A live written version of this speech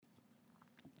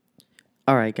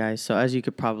Alright, guys, so as you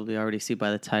could probably already see by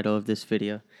the title of this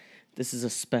video, this is a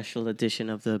special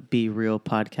edition of the Be Real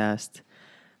podcast.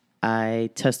 I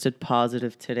tested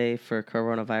positive today for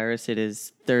coronavirus. It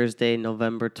is Thursday,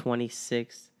 November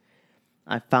 26th.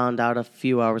 I found out a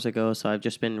few hours ago, so I've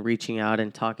just been reaching out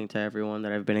and talking to everyone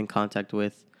that I've been in contact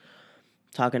with,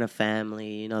 talking to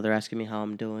family. They're asking me how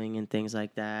I'm doing and things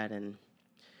like that. And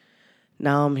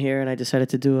now I'm here and I decided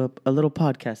to do a little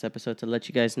podcast episode to let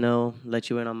you guys know, let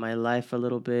you in on my life a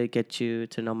little bit, get you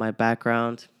to know my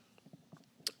background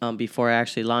before I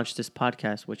actually launch this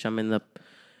podcast, which I'm in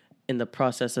the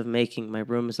process of making. My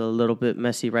room is a little bit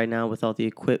messy right now with all the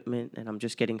equipment and I'm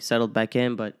just getting settled back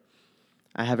in, but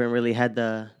I haven't really had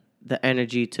the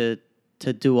energy to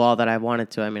do all that I wanted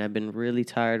to. I mean, I've been really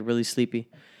tired, really sleepy.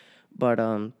 But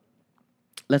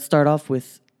let's start off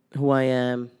with who I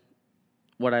am,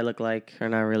 what I look like, or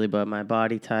not really, but my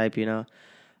body type.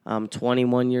 I'm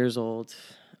 21 years old.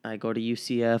 I go to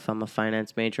UCF. I'm a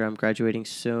finance major. I'm graduating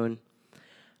soon.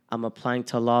 I'm applying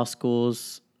to law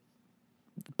schools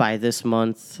by this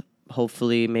month.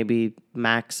 Hopefully, maybe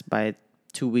max by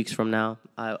 2 weeks from now,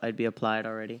 I'd be applied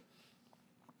already.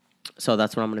 So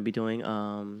that's what I'm going to be doing.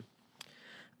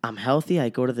 I'm healthy. I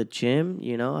go to the gym.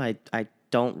 I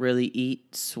don't really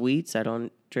eat sweets. I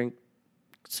don't drink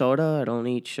soda. I don't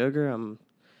eat sugar.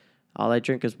 All I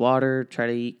drink is water. Try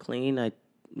to eat clean.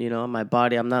 My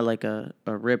body. I'm not like a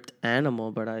ripped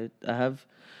animal, but I have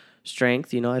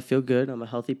strength. I feel good. I'm a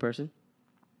healthy person.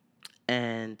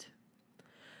 And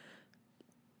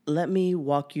let me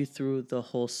walk you through the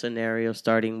whole scenario,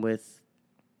 starting with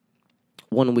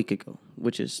 1 week ago,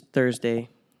 which is Thursday.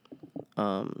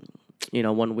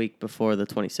 1 week before the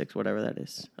 26th, whatever that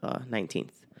is,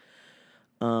 19th.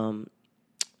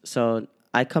 So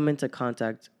I come into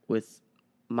contact with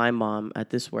my mom at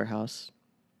this warehouse,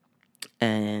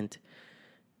 and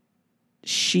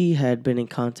she had been in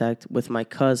contact with my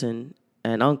cousin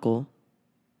and uncle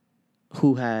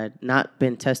who had not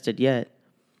been tested yet,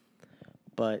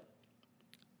 but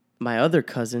my other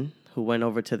cousin who went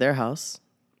over to their house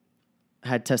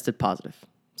had tested positive.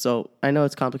 So I know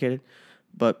it's complicated,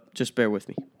 but just bear with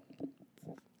me.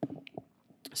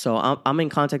 So I'm in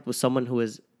contact with someone who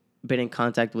has been in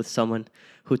contact with someone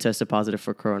who tested positive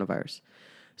for coronavirus.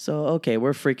 So, okay,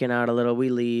 we're freaking out a little. We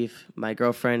leave. My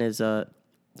girlfriend is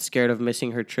scared of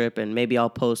missing her trip, and maybe I'll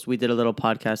post. We did a little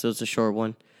podcast. It was a short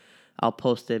one. I'll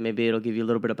post it. Maybe it'll give you a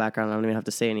little bit of background. I don't even have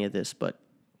to say any of this, but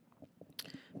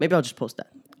maybe I'll just post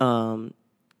that.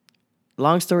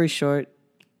 Long story short,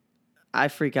 I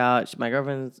freak out. My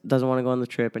girlfriend doesn't want to go on the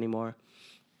trip anymore.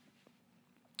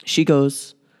 She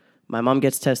goes. My mom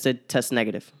gets tested, test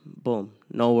negative. Boom,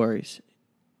 no worries.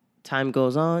 Time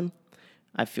goes on.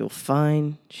 I feel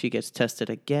fine. She gets tested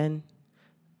again,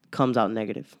 comes out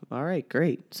negative. All right,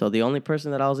 great. So the only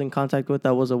person that I was in contact with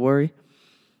that was a worry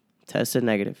tested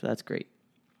negative. That's great.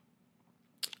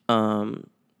 Come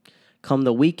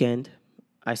the weekend,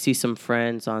 I see some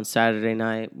friends on Saturday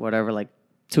night, whatever, like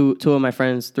two of my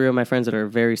friends, three of my friends that are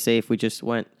very safe. We just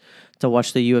went to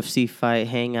watch the UFC fight,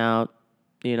 hang out,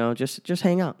 just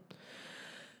hang out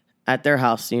at their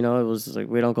house. It was like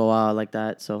we don't go out like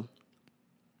that. So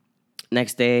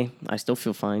next day, I still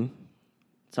feel fine.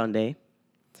 Sunday,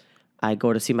 I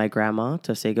go to see my grandma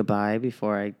to say goodbye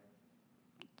before I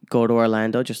go to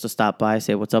Orlando, just to stop by,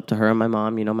 say what's up to her and my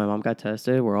mom. My mom got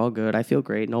tested. We're all good. I feel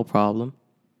great. No problem.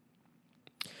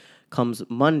 Comes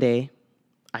Monday,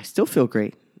 I still feel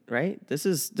great, right? This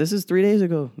is 3 days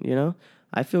ago,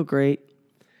 I feel great.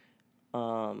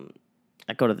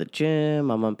 I go to the gym.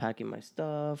 I'm unpacking my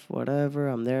stuff, whatever.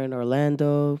 I'm there in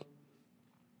Orlando.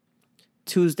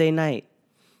 Tuesday night,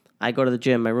 I go to the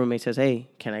gym. My roommate says, "Hey,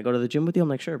 can I go to the gym with you?" I'm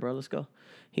like, "Sure, bro, let's go."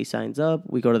 He signs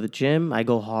up. We go to the gym. I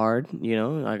go hard.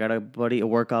 I got a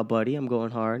workout buddy. I'm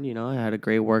going hard. I had a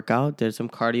great workout. Did some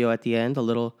cardio at the end, a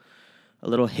little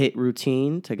hit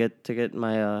routine to get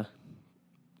my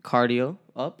cardio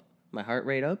up, my heart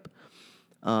rate up.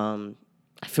 I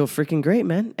feel freaking great,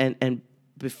 man. And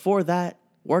before that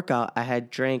workout, I had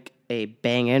drank a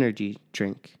Bang Energy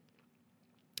drink,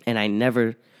 and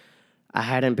I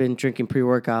hadn't been drinking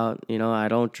pre-workout. I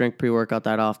don't drink pre-workout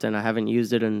that often. I haven't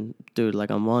used it in, dude, like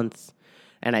a month.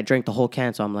 And I drank the whole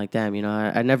can, so I'm like, damn,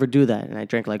 I never do that. And I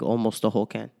drank like almost the whole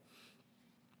can.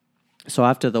 So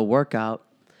after the workout,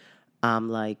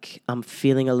 I'm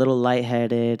feeling a little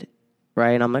lightheaded,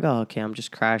 right? And I'm like, oh, okay, I'm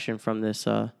just crashing from this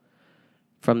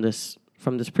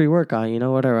pre-workout,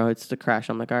 whatever. It's the crash.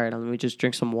 I'm like, all right, let me just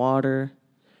drink some water,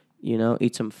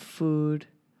 eat some food.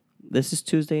 This is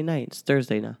Tuesday night. It's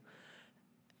Thursday now.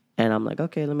 And I'm like,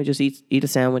 okay, let me just eat a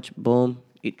sandwich. Boom.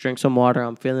 Drink some water.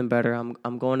 I'm feeling better.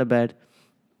 I'm going to bed.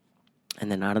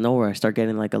 And then out of nowhere, I start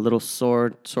getting like a little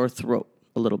sore throat,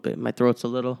 a little bit. My throat's a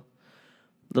little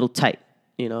tight,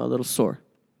 a little sore.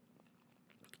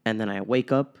 And then I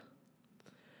wake up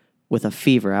with a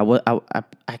fever.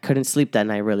 I couldn't sleep that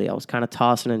night, really. I was kind of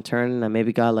tossing and turning. I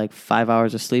maybe got like 5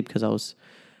 hours of sleep because I was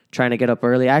trying to get up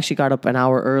early. I actually got up an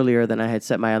hour earlier than I had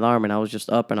set my alarm, and I was just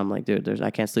up, and I'm like, dude, I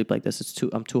can't sleep like this.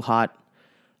 I'm too hot.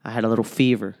 I had a little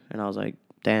fever, and I was like,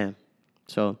 damn.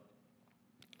 So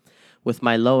with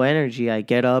my low energy, I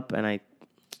get up and I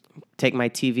take my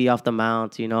TV off the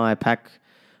mount. I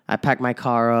pack my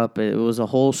car up. It was a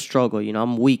whole struggle.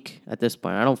 I'm weak at this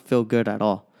point. I don't feel good at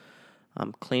all.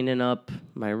 I'm cleaning up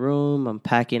my room. I'm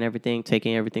packing everything,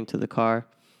 taking everything to the car.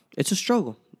 It's a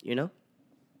struggle,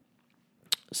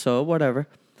 So whatever.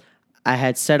 I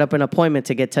had set up an appointment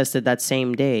to get tested that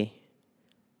same day,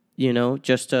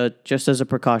 just as a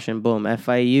precaution. Boom,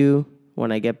 FIU.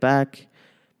 When I get back,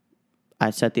 I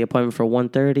set the appointment for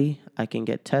 1:30. I can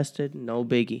get tested. No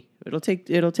biggie. It'll take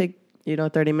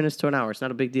 30 minutes to an hour. It's not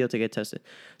a big deal to get tested.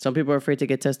 Some people are afraid to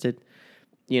get tested.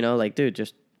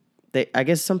 Dude, I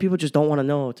guess some people just don't want to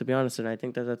know, to be honest, and I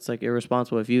think that's like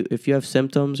irresponsible. If you have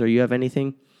symptoms or you have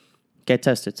anything, get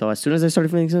tested. So as soon as I started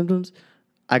feeling symptoms,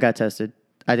 I got tested.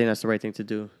 I think that's the right thing to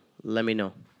do. Let me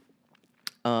know.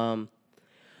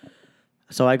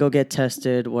 So I go get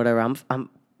tested. Whatever.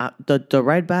 The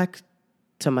ride back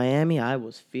to Miami, I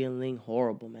was feeling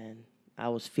horrible, man. I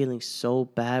was feeling so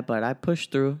bad, but I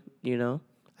pushed through.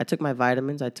 I took my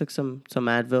vitamins. I took some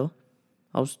Advil.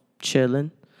 I was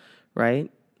chilling, right?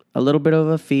 A little bit of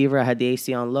a fever. I had the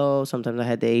AC on low. Sometimes I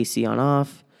had the AC on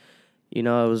off. It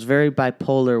was very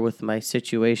bipolar with my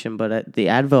situation, but the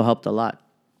Advil helped a lot.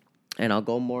 And I'll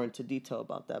go more into detail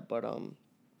about that. But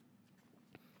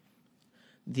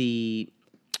the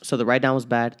ride down was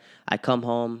bad. I come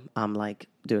home. I'm like,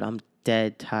 dude, I'm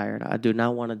dead tired. I do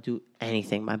not want to do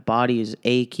anything. My body is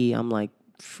achy. I'm like,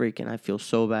 freaking, I feel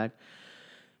so bad.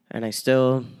 And I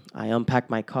unpack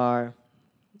my car.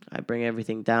 I bring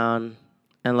everything down.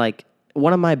 And like,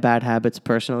 one of my bad habits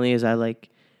personally is I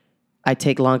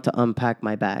take long to unpack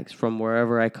my bags from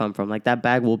wherever I come from. Like, that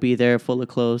bag will be there full of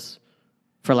clothes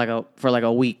for like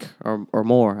a week or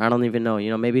more. I don't even know.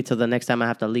 Maybe till the next time I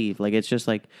have to leave. Like, it's just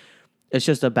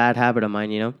a bad habit of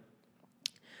mine.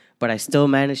 But I still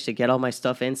managed to get all my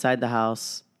stuff inside the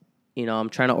house. I'm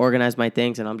trying to organize my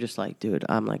things, and I'm just like, dude,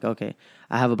 I'm like, okay,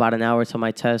 I have about an hour till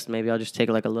my test. Maybe I'll just take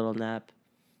like a little nap.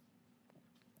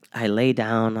 I lay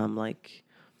down. I'm like,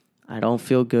 I don't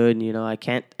feel good. I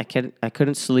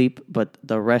couldn't sleep, but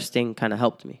the resting kind of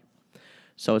helped me.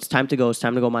 So it's time to go. It's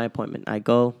time to go my appointment. I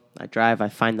go, I drive, I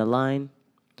find the line.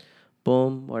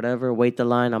 Boom, whatever, wait the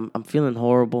line. I'm feeling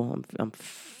horrible.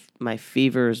 My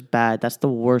fever is bad. That's the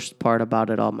worst part about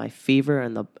it all. My fever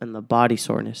and the body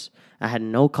soreness. I had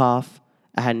no cough.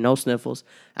 I had no sniffles.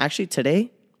 Actually,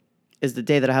 today is the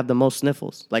day that I have the most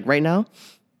sniffles. Like right now,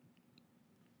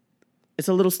 it's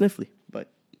a little sniffly,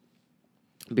 but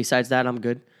besides that, I'm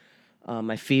good.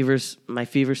 My fever's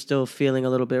still feeling a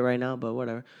little bit right now, but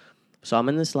whatever. So I'm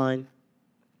in this line.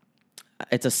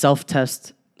 It's a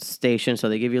self-test station, so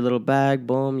they give you a little bag.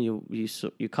 Boom,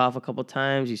 you cough a couple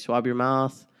times. You swab your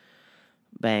mouth.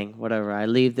 Bang, whatever. I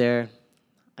leave there.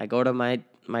 I go to my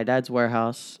dad's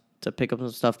warehouse to pick up some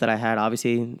stuff that I had.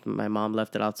 Obviously, my mom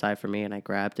left it outside for me, and I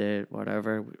grabbed it.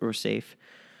 Whatever, we're safe.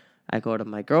 I go to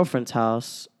my girlfriend's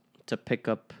house to pick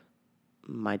up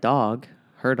my dog,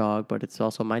 her dog, but it's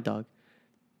also my dog,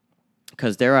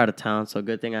 because they're out of town. So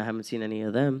good thing I haven't seen any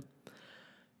of them.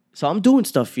 So I'm doing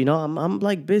stuff, I'm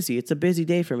like busy. It's a busy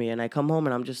day for me, and I come home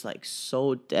and I'm just like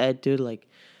so dead, dude. Like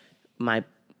my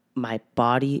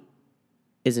body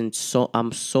isn't so.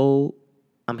 I'm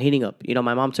heating up.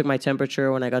 My mom took my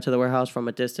temperature when I got to the warehouse from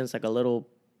a distance, like a little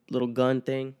gun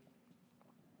thing,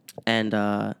 and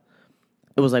it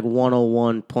was like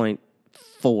 101.4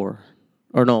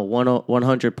 or no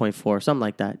 100.4, something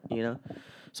like that.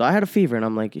 So I had a fever, and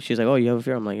I'm like, she's like, oh, you have a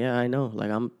fever? I'm like, yeah, I know.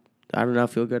 Like I do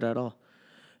not feel good at all.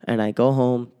 And I go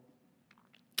home,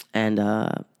 and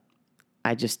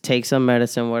I just take some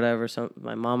medicine, whatever.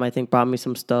 My mom, I think, brought me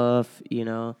some stuff.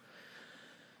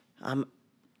 I'm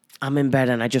in bed,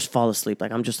 and I just fall asleep.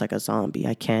 Like I'm just like a zombie.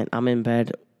 I can't. I'm in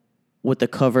bed with the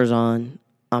covers on.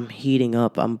 I'm heating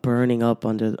up. I'm burning up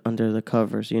under the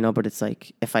covers. But it's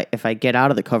like if I get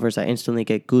out of the covers, I instantly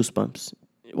get goosebumps.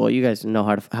 Well, you guys know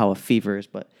how a fever is,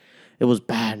 but it was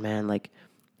bad, man. Like.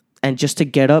 And just to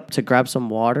get up to grab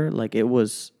some water, like it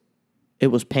was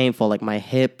painful. Like my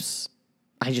hips,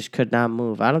 I just could not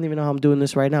move. I don't even know how I'm doing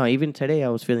this right now. Even today, I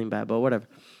was feeling bad, but whatever.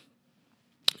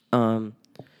 So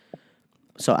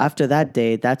after that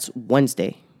day, that's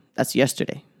Wednesday. That's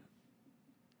yesterday.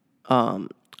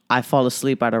 I fall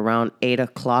asleep at around 8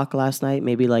 o'clock last night,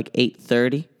 maybe like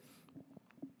 8:30.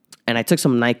 And I took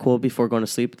some NyQuil before going to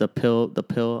sleep, the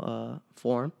pill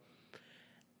form.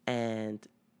 And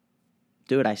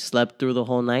dude, I slept through the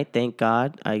whole night. Thank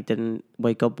God I didn't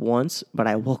wake up once, but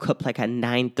I woke up like at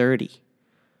 9:30.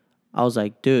 I was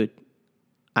like, dude,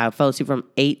 I fell asleep from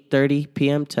 8:30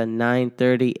 p.m. to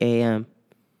 9:30 a.m.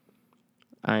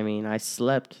 I mean, I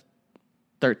slept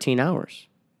 13 hours.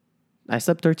 I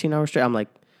slept 13 hours straight. I'm like,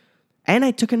 and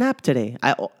I took a nap today.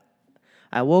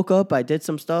 I woke up, I did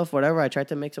some stuff, whatever. I tried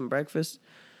to make some breakfast.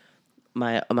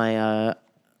 My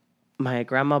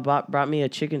grandma brought me a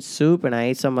chicken soup, and I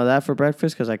ate some of that for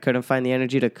breakfast because I couldn't find the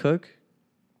energy to cook.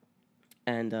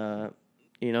 And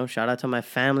shout out to my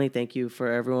family. Thank you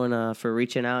for everyone for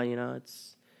reaching out.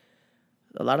 It's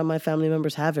a lot of my family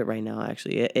members have it right now.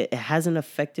 Actually, it hasn't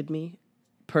affected me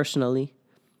personally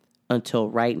until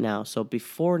right now. So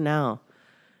before now,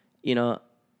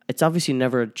 it's obviously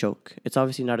never a joke. It's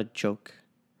obviously not a joke.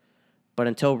 But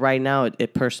until right now,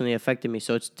 it personally affected me.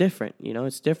 So it's different.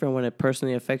 It's different when it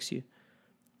personally affects you.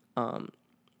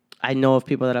 I know of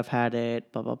people that have had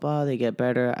it, blah, blah, blah. They get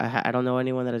better. I don't know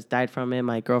anyone that has died from it.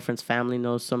 My girlfriend's family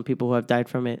knows some people who have died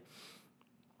from it.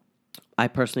 I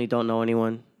personally don't know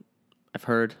anyone. I've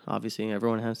heard, obviously,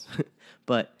 everyone has.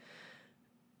 But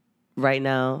right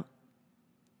now,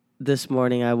 this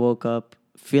morning, I woke up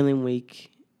feeling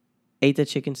weak, ate the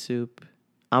chicken soup.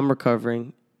 I'm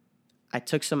recovering. I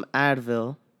took some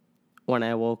Advil when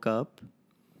I woke up.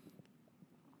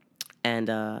 And,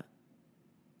 sorry.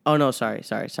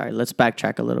 Let's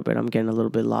backtrack a little bit. I'm getting a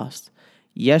little bit lost.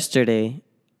 Yesterday,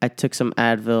 I took some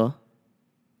Advil.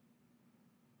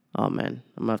 Oh, man,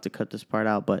 I'm going to have to cut this part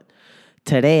out. But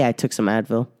today, I took some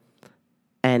Advil.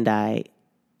 And I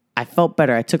felt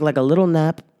better. I took like a little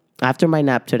nap. After my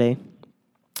nap today,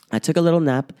 I took a little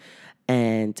nap.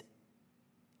 And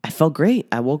I felt great.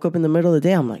 I woke up in the middle of the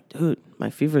day. I'm like, dude,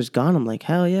 my fever's gone. I'm like,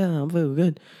 hell yeah, I'm feeling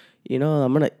good. The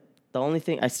only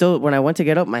thing, when I went to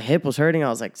get up, my hip was hurting. I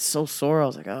was like so sore. I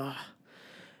was like, oh.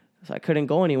 So I couldn't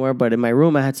go anywhere. But in my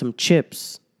room, I had some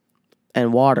chips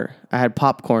and water. I had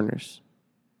popcorners,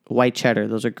 white cheddar.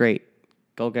 Those are great.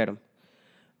 Go get them.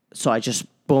 So I just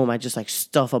like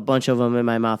stuff a bunch of them in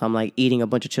my mouth. I'm like eating a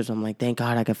bunch of chips. I'm like, thank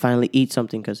God I could finally eat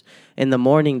something. Because in the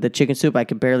morning, the chicken soup, I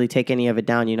could barely take any of it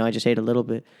down. I just ate a little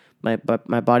bit. My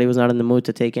body was not in the mood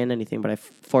to take in anything, but I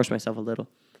forced myself a little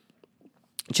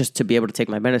just to be able to take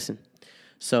my medicine.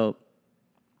 So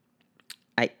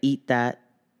I eat that.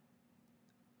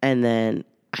 And then,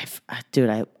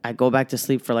 I go back to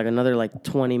sleep for like another like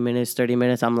 20 minutes, 30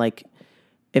 minutes. I'm like,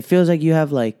 it feels like you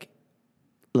have like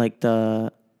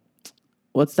the...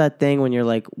 What's that thing when you're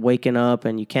like waking up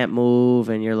and you can't move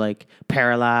and you're like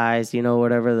paralyzed,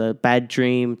 whatever, the bad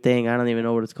dream thing. I don't even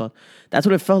know what it's called. That's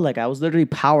what it felt like. I was literally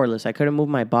powerless. I couldn't move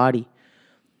my body.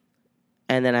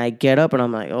 And then I get up and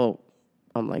I'm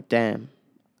like, damn,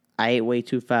 I ate way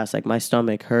too fast. Like my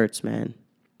stomach hurts, man.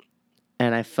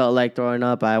 And I felt like throwing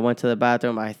up. I went to the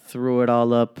bathroom. I threw it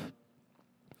all up.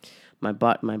 My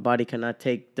body cannot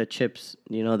take the chips,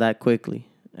 that quickly.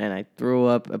 And I threw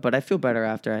up, but I feel better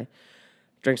after. I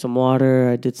drank some water.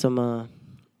 I did some,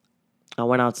 I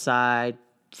went outside,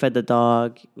 fed the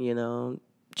dog,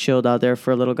 chilled out there for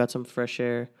a little, got some fresh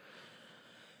air.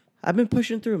 I've been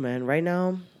pushing through, man. Right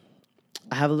now,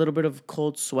 I have a little bit of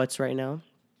cold sweats right now.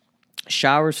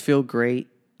 Showers feel great,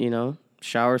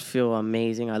 Showers feel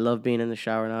amazing. I love being in the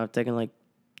shower now. I've taken like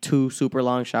 2 super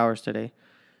long showers today.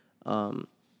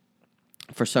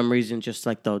 For some reason, just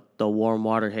like the warm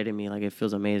water hitting me, like it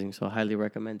feels amazing. So I highly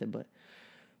recommend it, but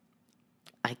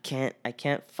I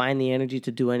can't find the energy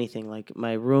to do anything. Like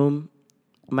my room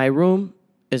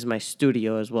is my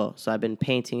studio as well. So I've been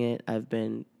painting it. I've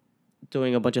been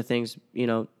doing a bunch of things,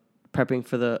 prepping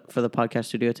for the podcast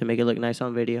studio to make it look nice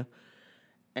on video.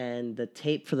 And the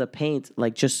tape for the paint,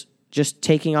 like just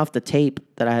taking off the tape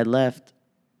that I had left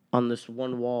on this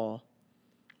one wall,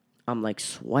 I'm like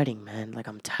sweating, man. Like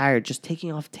I'm tired just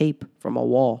taking off tape from a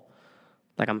wall.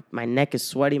 Like my neck is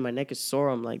sweaty, my neck is sore.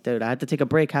 I'm like, dude, I had to take a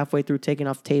break halfway through taking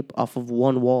off tape off of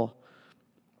one wall.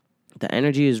 The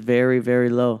energy is very, very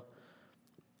low.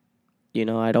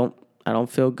 I don't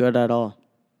feel good at all.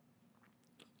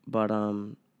 But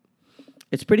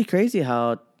it's pretty crazy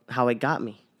how it got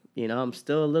me. I'm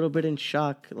still a little bit in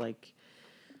shock. Like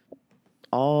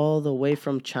all the way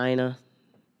from China,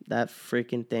 that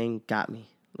freaking thing got me.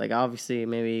 Like obviously,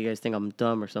 maybe you guys think I'm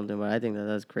dumb or something, but I think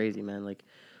that's crazy, man.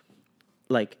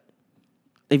 Like,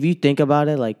 if you think about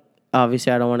it, like,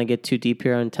 obviously I don't want to get too deep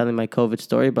here on telling my COVID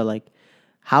story, but, like,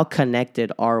 how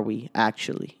connected are we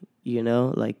actually?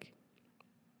 Like,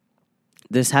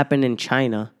 this happened in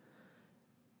China,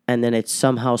 and then it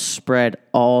somehow spread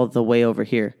all the way over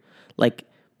here. Like,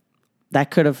 that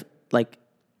could have, like,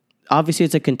 obviously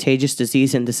it's a contagious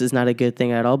disease and this is not a good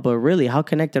thing at all, but really, how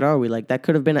connected are we? Like, that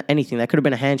could have been anything. That could have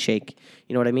been a handshake.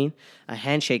 You know what I mean? A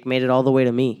handshake made it all the way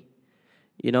to me,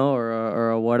 you know,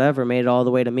 or whatever made it all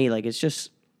the way to me. Like, it's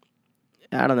just,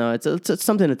 I don't know. It's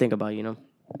something to think about, you know.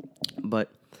 But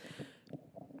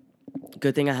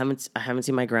good thing I haven't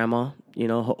seen my grandma. You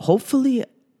know, hopefully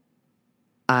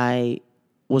I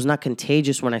was not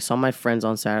contagious when I saw my friends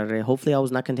on Saturday. Hopefully I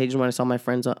was not contagious when I saw my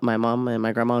friends, my mom and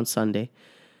my grandma on Sunday.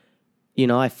 You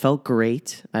know, I felt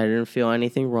great. I didn't feel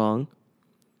anything wrong.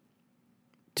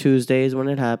 Tuesday is when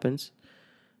it happens.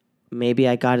 Maybe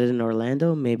I got it in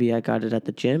Orlando. Maybe I got it at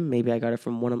the gym. Maybe I got it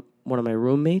from one of my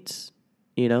roommates,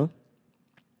 you know.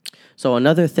 So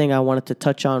another thing I wanted to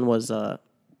touch on was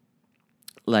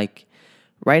like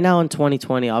right now in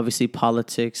 2020, obviously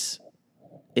politics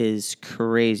is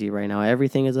crazy right now.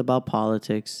 Everything is about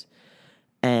politics,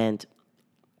 and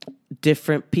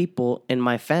different people in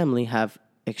my family have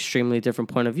extremely different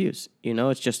point of views. You know,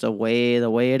 it's just the way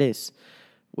it is,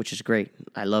 which is great.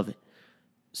 I love it.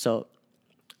 So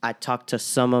I talked to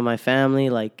some of my family,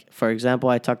 like, for example,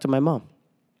 I talked to my mom,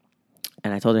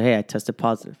 and I told her, hey, I tested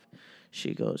positive.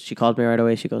 She called me right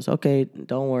away. She goes, okay,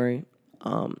 don't worry.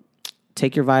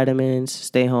 Take your vitamins,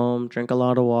 stay home, drink a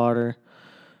lot of water,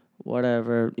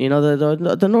 whatever. You know,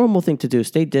 the normal thing to do.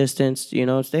 Stay distanced, you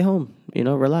know, stay home, you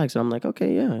know, relax. And I'm like,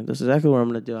 okay, yeah, this is exactly what I'm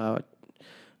going to do.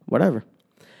 Whatever.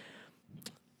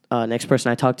 Next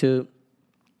person I talked to,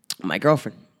 my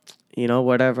girlfriend. You know,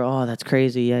 whatever. Oh, that's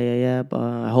crazy. Yeah. But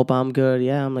I hope I'm good.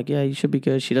 Yeah, I'm like, yeah, you should be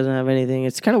good. She doesn't have anything.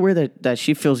 It's kind of weird that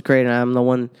she feels great and I'm the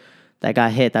one that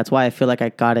got hit. That's why I feel like I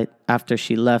got it after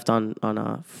she left on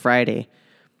a Friday.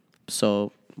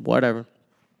 So, whatever.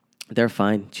 They're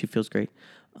fine. She feels great.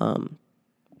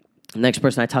 Next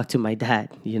person I talked to, my dad,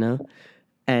 you know?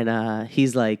 And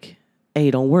he's like,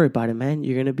 hey, don't worry about it, man.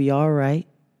 You're going to be all right.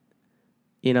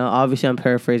 You know, obviously I'm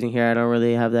paraphrasing here. I don't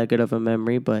really have that good of a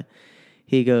memory, but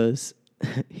he goes,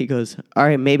 all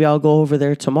right, maybe I'll go over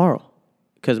there tomorrow.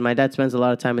 Because my dad spends a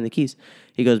lot of time in the Keys.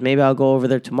 He goes, maybe I'll go over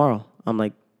there tomorrow. I'm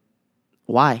like,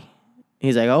 why?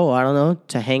 He's like, oh, I don't know,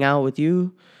 to hang out with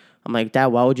you. I'm like, Dad,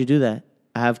 why would you do that?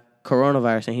 I have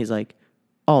coronavirus. And he's like,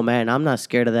 oh, man, I'm not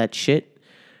scared of that shit.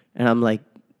 And I'm like,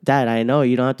 Dad, I know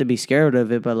you don't have to be scared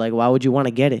of it, but, like, why would you want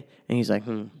to get it? And he's like,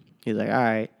 He's like, all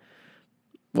right,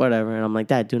 whatever. And I'm like,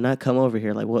 Dad, do not come over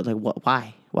here. Like, what? Like, what?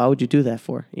 Why? Why would you do that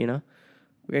for, you know?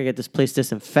 We're going to get this place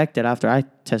disinfected after I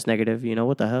test negative. You know,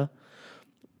 what the hell?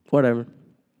 Whatever.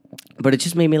 But it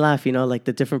just made me laugh, you know, like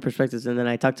the different perspectives. And then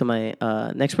I talked to my,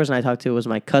 next person I talked to was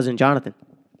my cousin, Jonathan.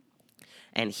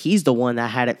 And he's the one that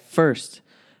had it first.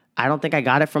 I don't think I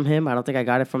got it from him. I don't think I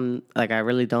got it from, like, I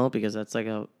really don't, because that's like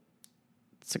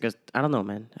I don't know,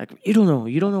 man. Like, you don't know.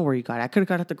 You don't know where you got it. I could have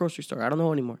got it at the grocery store. I don't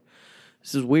know anymore.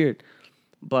 This is weird.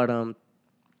 But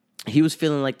he was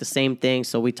feeling like the same thing.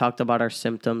 So we talked about our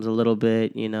symptoms a little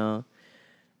bit, you know,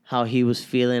 how he was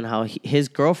feeling, how his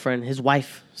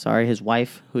wife,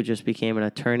 who just became an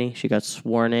attorney, she got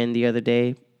sworn in the other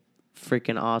day.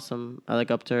 Freaking awesome. I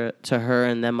look up to her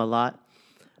and them a lot.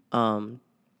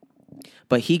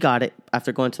 But he got it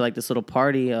after going to like this little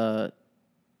party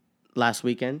last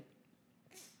weekend.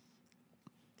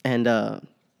 And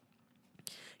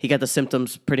he got the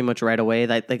symptoms pretty much right away.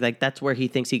 Like that's where he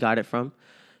thinks he got it from.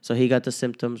 So he got the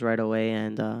symptoms right away.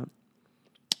 And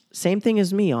same thing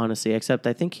as me, honestly, except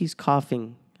I think he's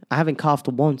coughing. I haven't coughed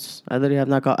once. I literally have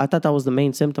not coughed. I thought that was the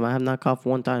main symptom. I have not coughed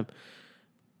one time.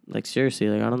 Like, seriously,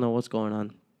 like, I don't know what's going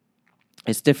on.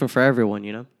 It's different for everyone,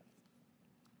 you know?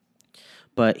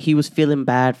 But he was feeling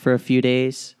bad for a few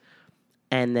days.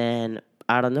 And then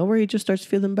out of nowhere, he just starts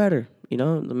feeling better. You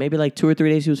know, maybe like 2 or 3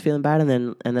 days he was feeling bad. And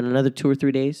then another 2 or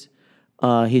 3 days,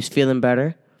 he's feeling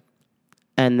better.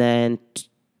 And then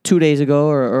 2 days ago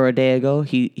or a day ago,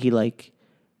 he like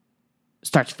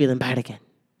starts feeling bad again.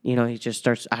 You know, he just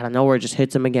starts out of nowhere, just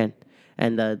hits him again.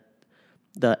 And the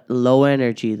low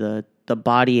energy, the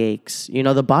body aches. You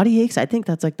know, the body aches, I think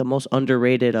that's like the most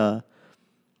underrated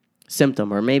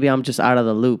symptom. Or maybe I'm just out of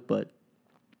the loop. But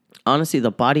honestly,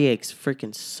 the body aches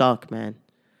freaking suck, man.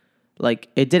 Like,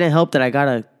 it didn't help that I got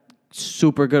a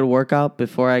super good workout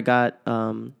before I got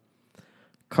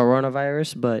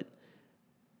coronavirus. But,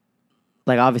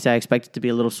 like, obviously I expected to be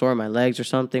a little sore in my legs or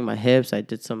something, my hips. I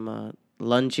did some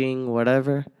lunging,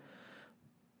 whatever.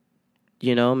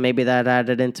 You know, maybe that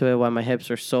added into it why my hips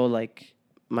are so, like,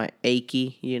 my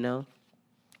achy, you know.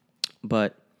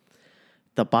 But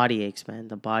the body aches, man.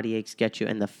 The body aches get you.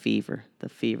 And the fever.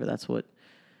 That's what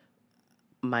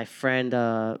my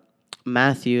friend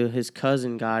Matthew, his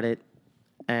cousin, got it.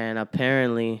 And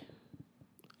apparently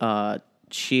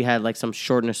She had like some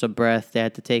shortness of breath. They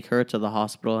had to take her to the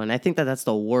hospital, and I think that that's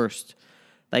the worst.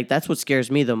 Like that's what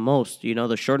scares me the most. You know,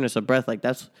 the shortness of breath. Like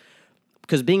that's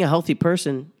because being a healthy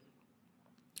person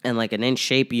and like an in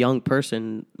shape young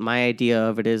person, my idea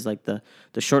of it is like the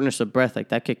shortness of breath. Like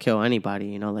that could kill anybody.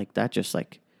 You know, like that just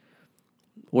like.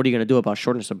 What are you going to do about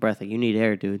shortness of breath? Like, you need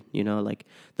air, dude. You know, like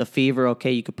the fever,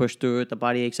 okay, you could push through it. The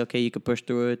body aches, okay, you could push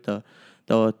through it. The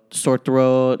sore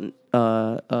throat,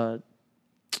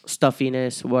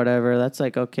 stuffiness, whatever. That's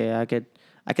like, okay, I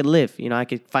could live. You know, I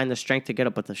could find the strength to get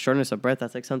up. But the shortness of breath,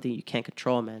 that's like something you can't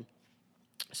control, man.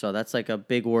 So that's like a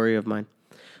big worry of mine.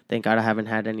 Thank God I haven't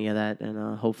had any of that,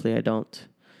 and hopefully I don't.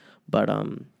 But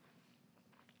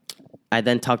I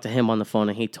then talked to him on the phone,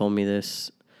 and he told me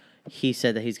this. He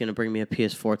said that he's going to bring me a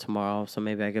PS4 tomorrow, so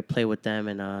maybe I could play with them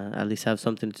and at least have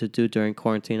something to do during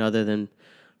quarantine other than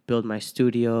build my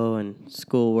studio and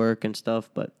schoolwork and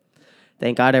stuff. But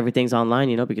thank God everything's online,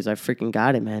 you know, because I freaking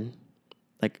got it, man.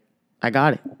 Like, I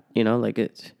got it, you know, like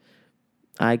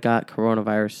I got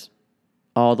coronavirus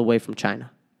all the way from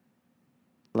China.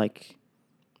 Like,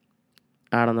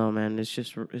 I don't know, man. It's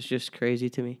just crazy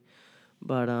to me.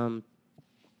 But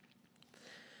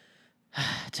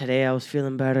today I was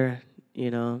feeling better,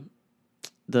 you know.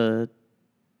 The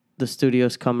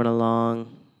studio's coming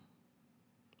along.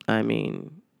 I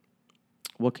mean,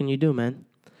 what can you do, man?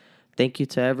 Thank you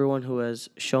to everyone who has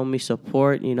shown me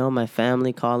support, you know, my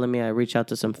family calling me. I reach out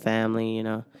to some family, you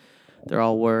know. They're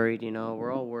all worried, you know.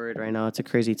 We're all worried right now. It's a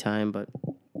crazy time, but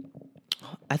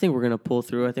I think we're going to pull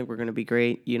through. I think we're going to be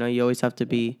great. You know, you always have to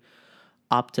be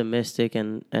optimistic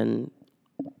and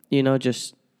you know,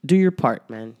 just do your part,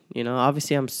 man. You know,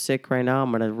 obviously I'm sick right now.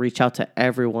 I'm going to reach out to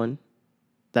everyone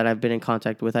that I've been in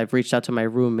contact with. I've reached out to my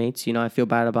roommates. You know, I feel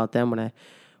bad about them when I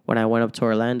went up to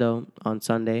Orlando on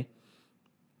Sunday.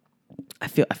 I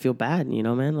feel bad, you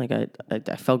know, man. Like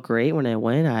I felt great when I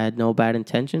went. I had no bad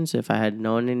intentions. If I had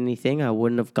known anything, I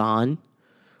wouldn't have gone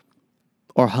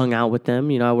or hung out with them.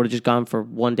 You know, I would have just gone for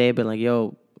one day, been like,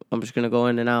 yo, I'm just going to go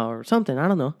in and out or something. I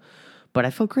don't know. But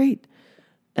I felt great.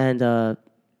 And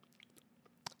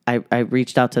I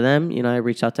reached out to them. You know, I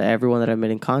reached out to everyone that I've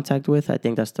been in contact with. I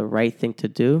think that's the right thing to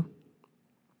do.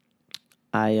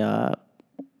 I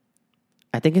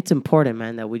think it's important,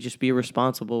 man, that we just be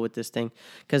responsible with this thing,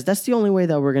 because that's the only way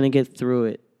that we're going to get through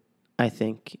it, I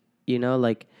think. You know,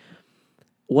 like,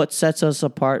 what sets us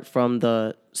apart from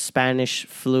the Spanish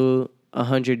flu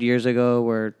 100 years ago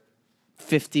where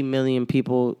 50 million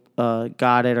people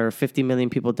got it, or 50 million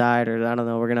people died, or I don't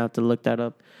know. We're going to have to look that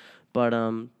up. But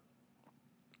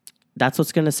that's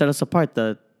what's going to set us apart,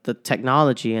 the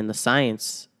technology and the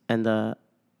science and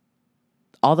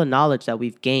all the knowledge that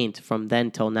we've gained from then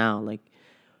till now. Like,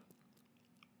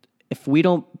 if we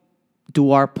don't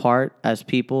do our part as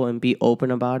people and be open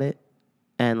about it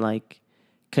and, like,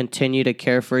 continue to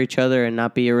care for each other and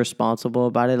not be irresponsible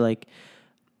about it, like,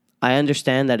 I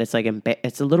understand that it's, like,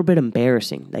 it's a little bit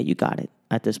embarrassing that you got it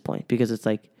at this point, because it's,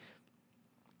 like,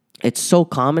 it's so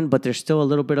common, but there's still a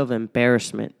little bit of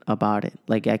embarrassment about it.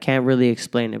 Like, I can't really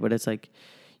explain it, but it's, like,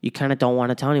 you kind of don't want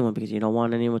to tell anyone because you don't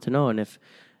want anyone to know. And if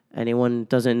anyone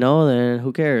doesn't know, then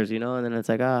who cares, you know? And then it's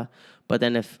like, but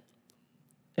then if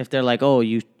they're like, oh,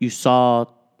 you saw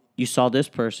this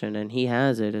person and he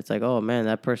has it, it's like, oh man,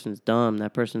 that person's dumb,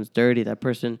 that person's dirty, that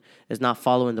person is not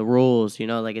following the rules, you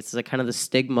know? Like, it's like kind of the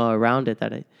stigma around it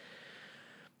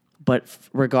but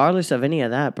regardless of any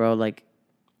of that, bro, like,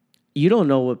 you don't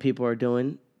know what people are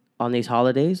doing on these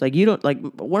holidays. Like, you don't, like,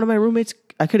 one of my roommates,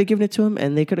 I could have given it to him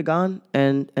and they could have gone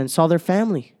and saw their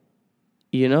family,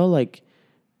 you know? Like,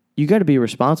 you got to be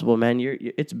responsible, man.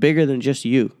 It's bigger than just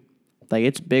you. Like,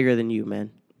 it's bigger than you,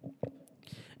 man.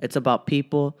 It's about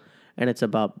people, and it's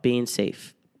about being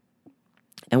safe.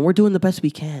 And we're doing the best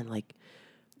we can. Like,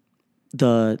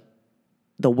 the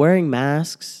wearing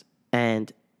masks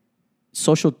and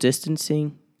social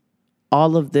distancing,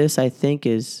 all of this, I think,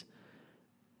 is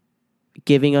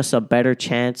giving us a better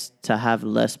chance to have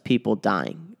less people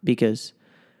dying. Because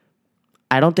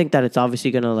I don't think that it's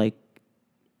obviously going to, like,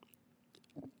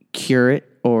 cure it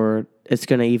or it's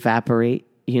going to evaporate.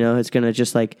 You know, it's going to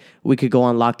just, like, we could go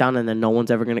on lockdown and then no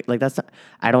one's ever going to, like, that's not,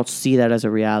 I don't see that as a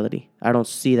reality. I don't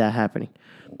see that happening.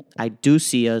 I do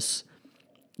see us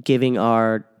giving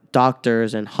our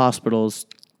doctors and hospitals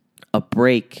a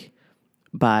break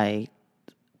by,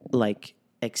 like,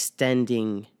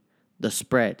 extending the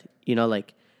spread. You know,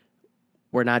 like,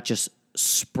 we're not just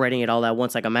spreading it all at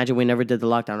once. Like, imagine we never did the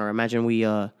lockdown, or imagine we,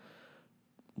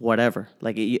 whatever.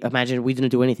 Like, imagine we didn't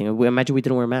do anything. Imagine we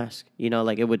didn't wear masks. You know,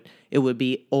 like, it would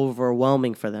be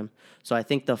overwhelming for them. So I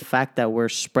think the fact that we're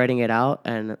spreading it out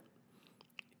and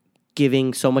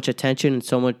giving so much attention and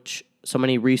so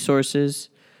many resources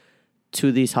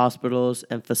to these hospitals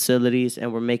and facilities,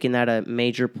 and we're making that a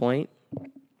major point.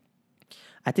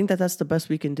 I think that that's the best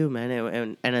we can do,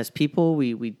 man. And as people,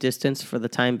 we distance for the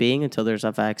time being until there's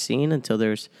a vaccine,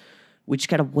 we just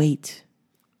got to wait.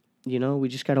 We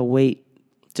just got to wait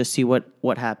to see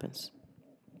what happens.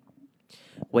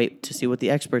 Wait to see what the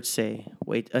experts say.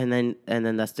 Wait, and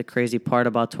then that's the crazy part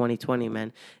about 2020,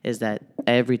 man, is that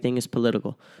everything is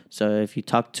political. So if you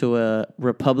talk to a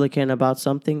Republican about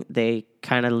something, they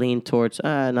kind of lean towards,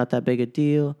 not that big a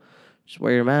deal. Just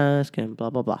wear your mask and blah,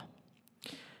 blah, blah.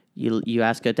 You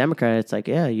ask a Democrat, it's like,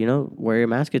 yeah, wear your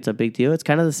mask. It's a big deal. It's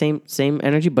kind of the same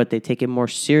energy, but they take it more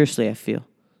seriously, I feel.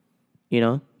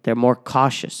 They're more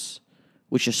cautious,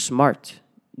 which is smart,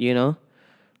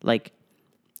 Like,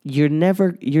 you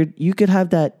could have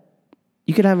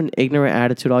an ignorant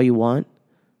attitude all you want,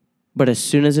 but as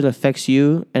soon as it affects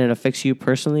you and it affects you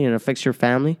personally and it affects your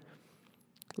family,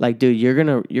 like, dude, you're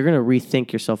gonna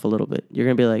rethink yourself a little bit. You're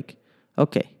gonna be like,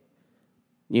 okay,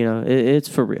 it's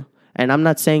for real. And I'm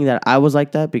not saying that I was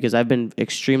like that, because I've been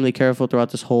extremely careful throughout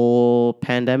this whole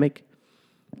pandemic.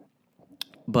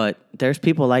 But there's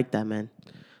people like that, man.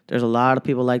 There's a lot of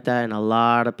people like that, and a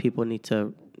lot of people need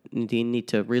to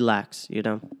relax,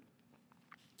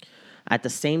 At the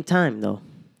same time, though,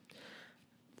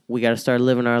 we got to start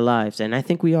living our lives. And I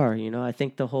think we are, I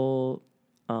think the whole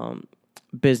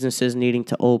businesses needing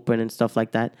to open and stuff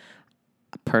like that,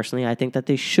 personally, I think that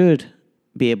they should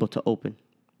be able to open.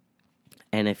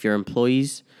 And if your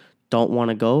employees don't want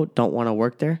to go, don't want to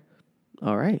work there,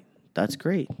 all right, that's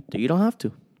great. You don't have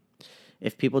to.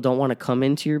 If people don't want to come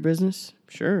into your business,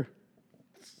 sure,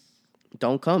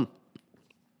 don't come.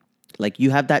 Like,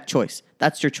 you have that choice.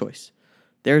 That's your choice.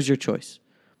 There's your choice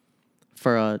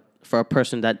for a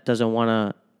person that doesn't want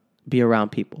to be around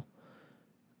people.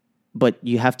 But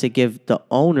you have to give the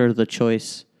owner the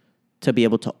choice to be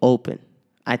able to open.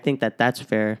 I think that that's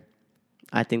fair.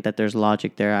 I think that there's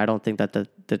logic there. I don't think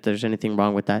that there's anything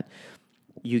wrong with that.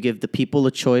 You give the people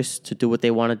a choice to do what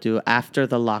they want to do after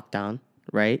the lockdown,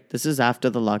 right? This is after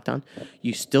the lockdown.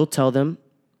 You still tell them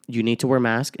you need to wear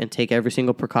masks and take every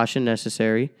single precaution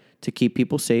necessary to keep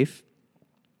people safe.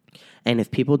 And if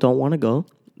people don't want to go,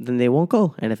 then they won't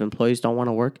go. And if employees don't want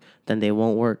to work, then they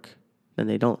won't work. Then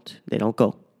they don't. They don't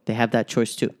go. They have that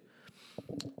choice too.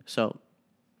 So,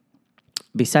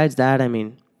 besides that, I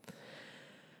mean,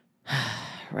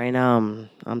 right now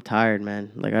I'm tired,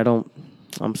 man. Like,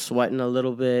 I'm sweating a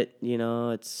little bit,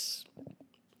 it's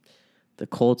the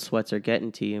cold sweats are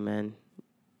getting to you, man.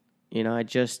 I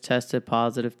just tested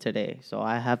positive today, so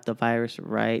I have the virus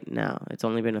right now. It's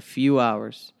only been a few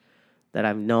hours that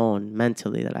I've known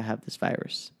mentally that I have this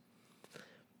virus.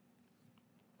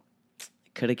 It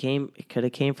could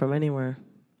have came from anywhere,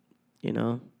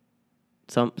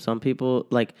 Some people,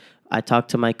 like, I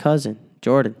talked to my cousin,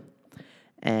 Jordan,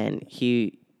 and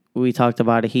we talked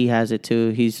about it. He has it too.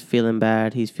 He's feeling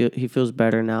bad. He feels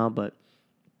better now, but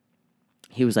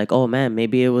he was like, "Oh man,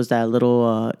 maybe it was that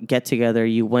little get together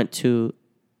you went to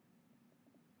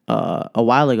a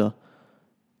while ago."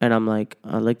 And I'm like,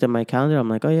 I looked at my calendar. I'm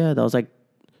like, "Oh yeah, that was like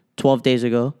 12 days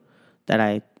ago that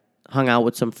I hung out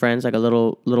with some friends, like a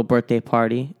little birthday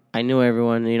party. I knew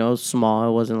everyone, it was small.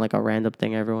 It wasn't like a random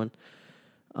thing. Everyone.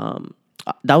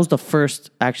 That was the first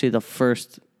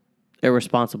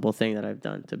irresponsible thing that I've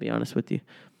done, to be honest with you.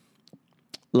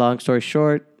 Long story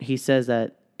short, he says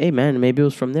that, hey man, maybe it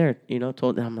was from there,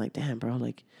 told him. I'm like, damn, bro,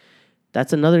 like,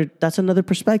 that's another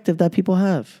perspective that people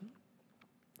have.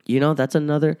 That's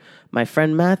another, my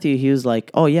friend Matthew, he was like,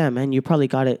 oh yeah, man, you probably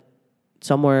got it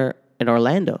somewhere in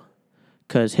Orlando,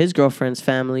 because his girlfriend's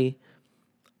family,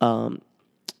 2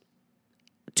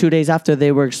 days after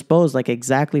they were exposed, like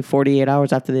exactly 48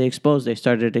 hours after they exposed, they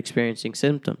started experiencing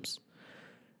symptoms.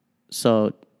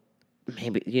 So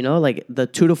maybe, like the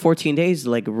 2 to 14 days,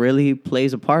 like, really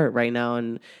plays a part right now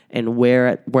and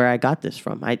where I got this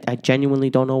from. I genuinely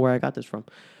don't know where I got this from.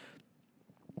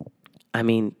 I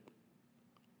mean,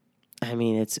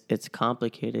 it's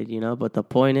complicated, but the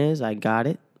point is I got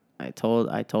it. I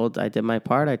did my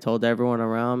part. I told everyone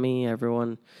around me,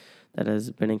 everyone that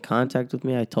has been in contact with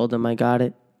me, I told them I got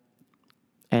it.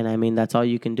 And I mean, that's all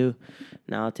you can do.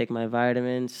 Now I'll take my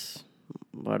vitamins,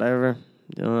 whatever.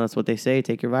 That's what they say.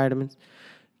 Take your vitamins.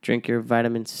 Drink your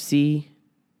vitamin C.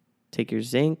 Take your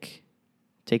zinc.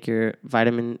 Take your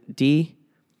vitamin D.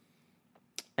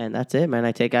 And that's it, man.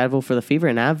 I take Advil for the fever,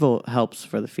 and Advil helps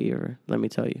for the fever. Let me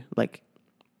tell you. Like,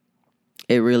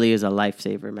 it really is a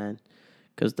lifesaver, man.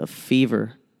 Because the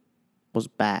fever was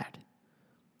bad.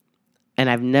 And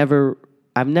I've never,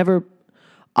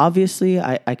 Obviously,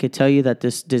 I could tell you that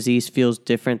this disease feels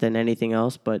different than anything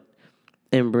else, but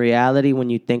in reality, when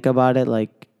you think about it,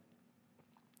 like,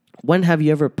 when have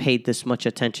you ever paid this much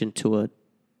attention to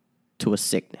a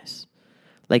sickness?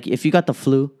 Like, if you got the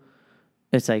flu,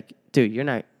 it's like, dude, you're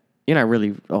not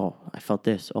really. Oh, I felt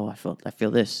this. Oh, I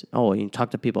feel this. Oh, you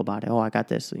talk to people about it. Oh, I got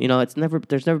this. There's never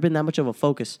been that much of a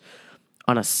focus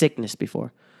on a sickness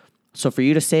before. So for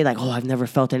you to say like, oh, I've never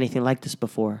felt anything like this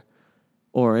before,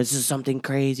 or this is something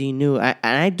crazy new, and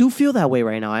I do feel that way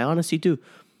right now. I honestly do.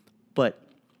 But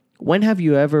when have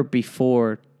you ever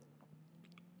before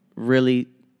really,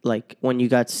 like, when you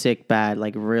got sick bad,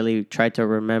 like, really tried to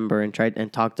remember and tried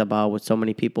and talked about with so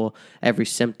many people every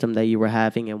symptom that you were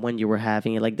having and when you were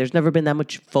having it? Like, there's never been that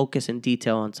much focus and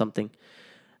detail on something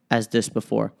as this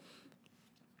before.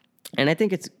 And I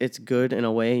think it's good in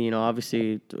a way.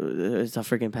 Obviously, it's a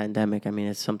freaking pandemic. I mean,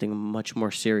 it's something much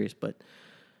more serious. But,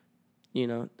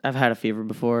 I've had a fever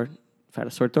before. I've had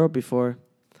a sore throat before.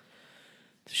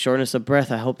 Shortness of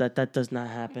breath. I hope that does not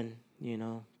happen.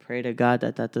 Pray to God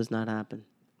that does not happen.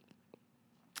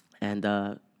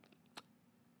 And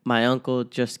my uncle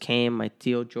just came. My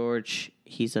Theo George,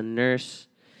 he's a nurse.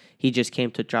 He just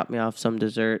came to drop me off some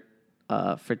dessert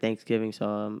for Thanksgiving.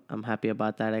 So I'm happy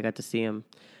about that. I got to see him.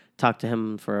 Talk to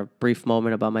him for a brief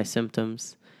moment about my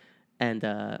symptoms.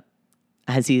 And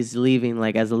as he's leaving,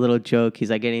 like, as a little joke, he's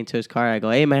like getting into his car. I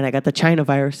go, hey, man, I got the China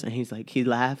virus. And he's like, he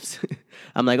laughs.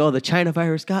 I'm like, oh, the China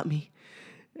virus got me.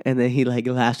 And then he like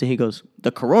laughs and he goes,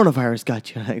 the coronavirus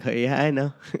got you. I go, yeah, I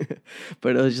know.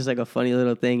 But it was just like a funny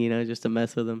little thing, just to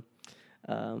mess with him.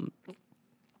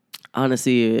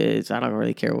 Honestly, I don't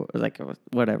really care. Like,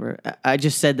 whatever. I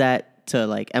just said that to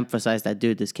like emphasize that,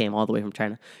 dude, this came all the way from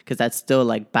China, because that still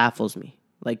like baffles me,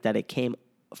 like, that it came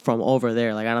from over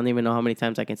there. Like, I don't even know how many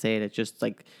times I can say it. It's just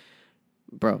like,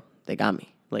 bro, they got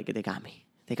me. Like, they got me.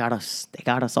 They got us. They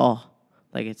got us all.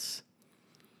 Like, it's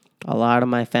a lot of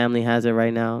my family has it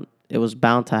right now. It was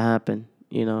bound to happen.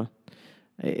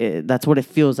 That's what it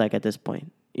feels like at this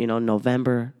point.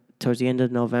 November, towards the end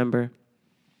of November.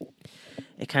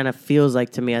 It kind of feels like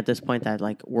to me at this point that,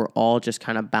 like, we're all just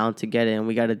kind of bound to get it, and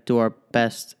we got to do our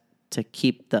best to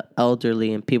keep the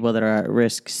elderly and people that are at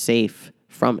risk safe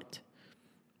from it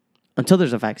until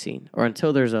there's a vaccine or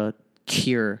until there's a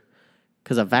cure,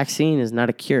 because a vaccine is not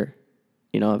a cure.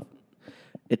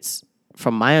 It's,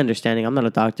 from my understanding, I'm not a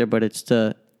doctor, but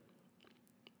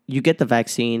you get the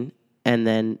vaccine, and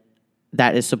then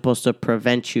that is supposed to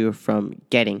prevent you from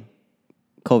getting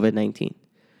COVID-19.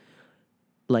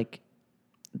 Like,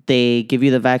 they give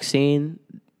you the vaccine,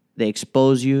 they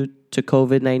expose you to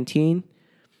COVID-19,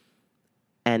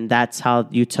 and that's how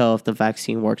you tell if the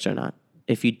vaccine works or not,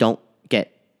 if you don't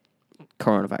get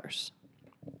coronavirus.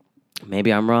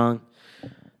 Maybe I'm wrong.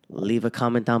 Leave a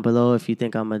comment down below if you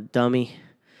think I'm a dummy.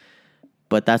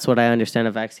 But that's what I understand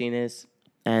a vaccine is.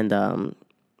 And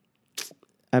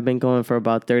I've been going for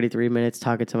about 33 minutes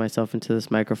talking to myself into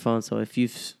this microphone. So if you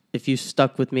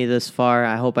stuck with me this far,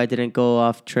 I hope I didn't go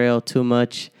off trail too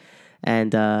much.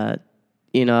 And,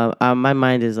 my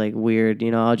mind is like weird.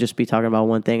 I'll just be talking about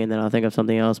one thing and then I'll think of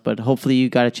something else. But hopefully you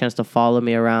got a chance to follow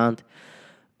me around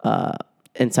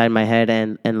inside my head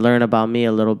and learn about me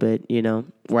a little bit,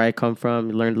 where I come from.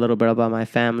 You learned a little bit about my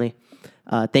family.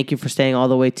 Thank you for staying all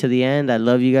the way to the end. I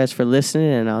love you guys for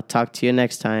listening, and I'll talk to you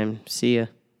next time. See ya.